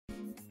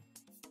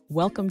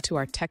Welcome to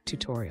our tech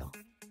tutorial.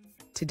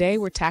 Today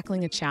we're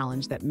tackling a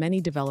challenge that many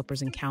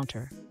developers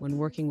encounter when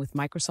working with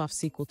Microsoft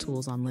SQL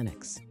tools on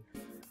Linux.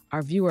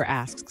 Our viewer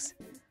asks,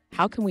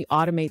 how can we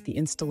automate the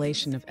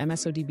installation of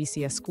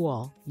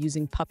MSODBCSQL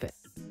using Puppet?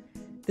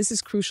 This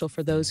is crucial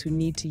for those who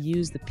need to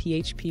use the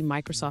PHP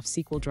Microsoft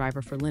SQL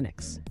driver for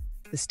Linux.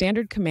 The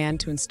standard command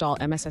to install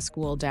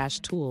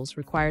MSSQL-tools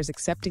requires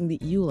accepting the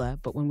EULA,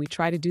 but when we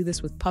try to do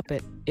this with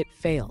Puppet, it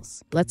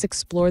fails. Let's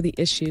explore the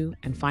issue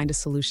and find a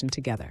solution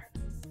together.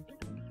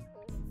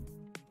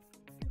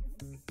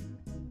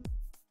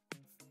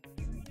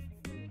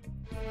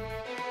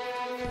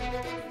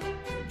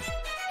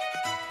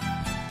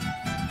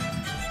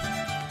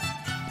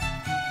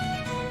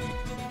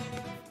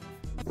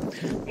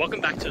 Welcome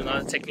back to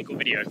another technical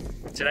video.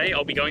 Today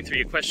I'll be going through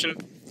your question,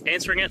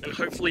 answering it, and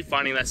hopefully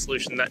finding that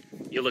solution that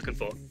you're looking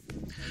for.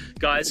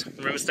 Guys,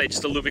 remember to stay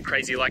just a little bit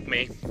crazy like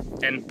me,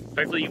 and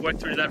hopefully you work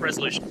through that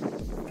resolution.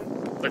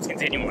 Let's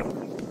continue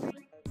on.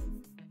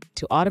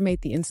 To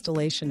automate the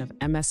installation of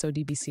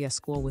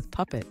MSODBCSQL with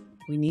Puppet,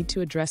 we need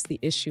to address the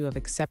issue of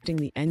accepting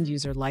the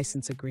End-User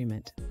License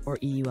Agreement, or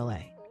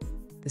EULA.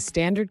 The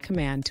standard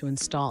command to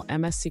install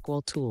MS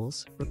SQL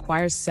tools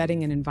requires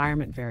setting an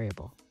environment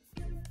variable.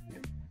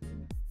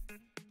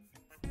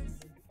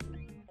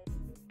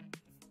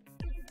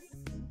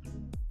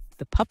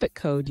 The Puppet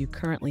code you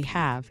currently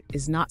have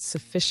is not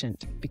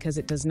sufficient because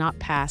it does not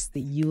pass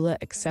the EULA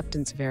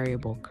acceptance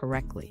variable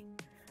correctly.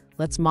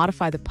 Let's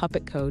modify the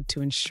Puppet code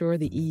to ensure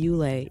the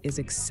EULA is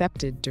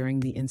accepted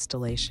during the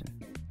installation.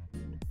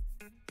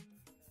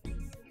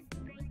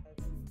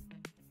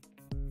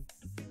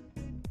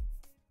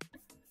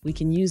 We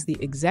can use the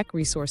exec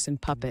resource in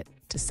Puppet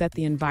to set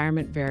the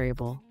environment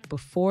variable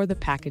before the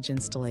package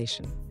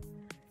installation.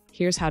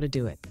 Here's how to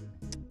do it.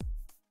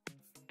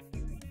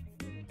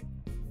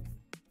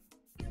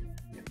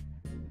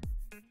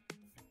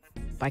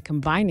 By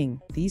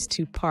combining these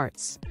two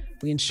parts,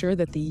 we ensure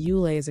that the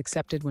EULA is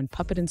accepted when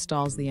Puppet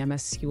installs the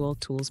MS SQL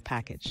tools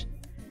package.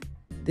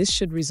 This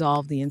should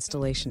resolve the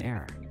installation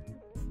error.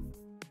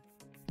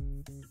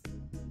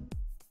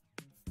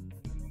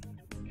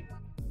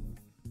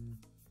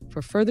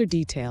 For further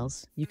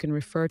details, you can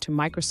refer to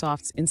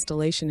Microsoft's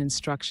installation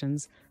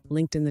instructions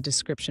linked in the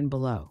description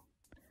below.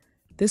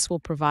 This will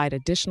provide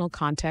additional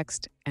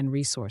context and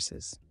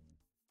resources.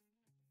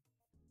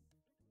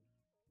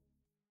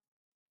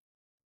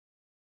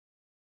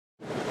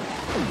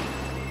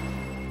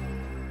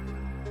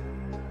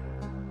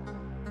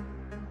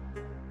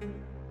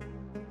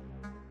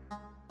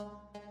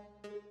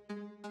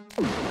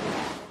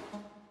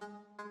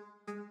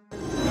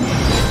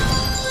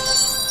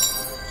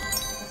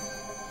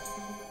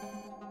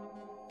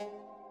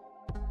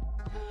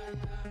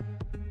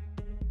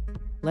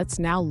 Let's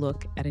now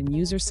look at a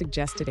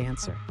user-suggested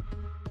answer.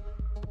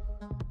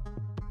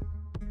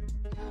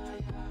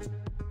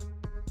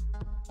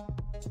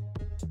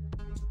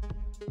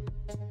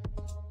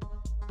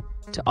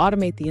 To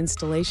automate the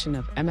installation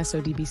of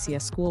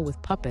MSODBCSQL with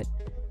Puppet,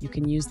 you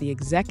can use the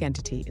exec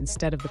entity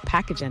instead of the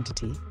package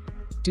entity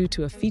due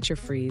to a feature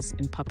freeze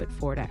in Puppet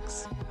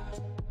 4.x.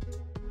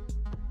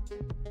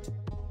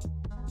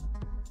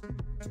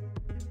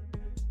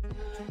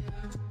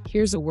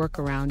 Here's a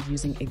workaround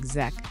using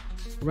exec.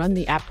 Run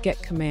the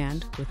apt-get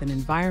command with an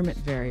environment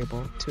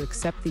variable to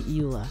accept the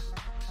EULA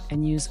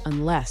and use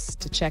unless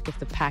to check if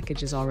the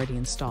package is already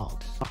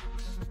installed.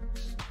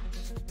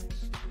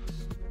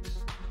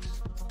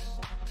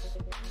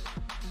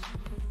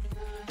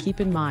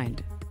 Keep in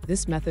mind,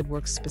 this method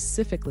works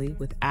specifically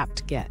with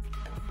apt-get.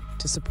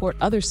 To support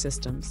other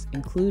systems,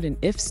 include an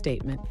if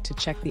statement to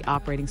check the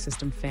operating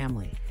system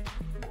family.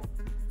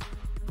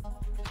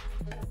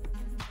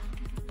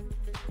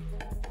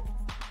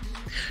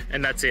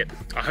 And that's it.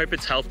 I hope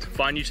it's helped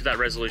find you to that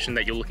resolution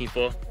that you're looking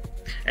for.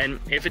 And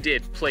if it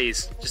did,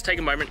 please just take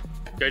a moment,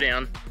 go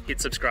down,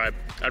 hit subscribe.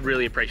 I'd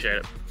really appreciate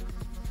it.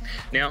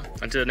 Now,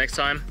 until the next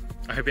time,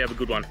 I hope you have a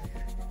good one.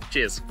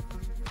 Cheers.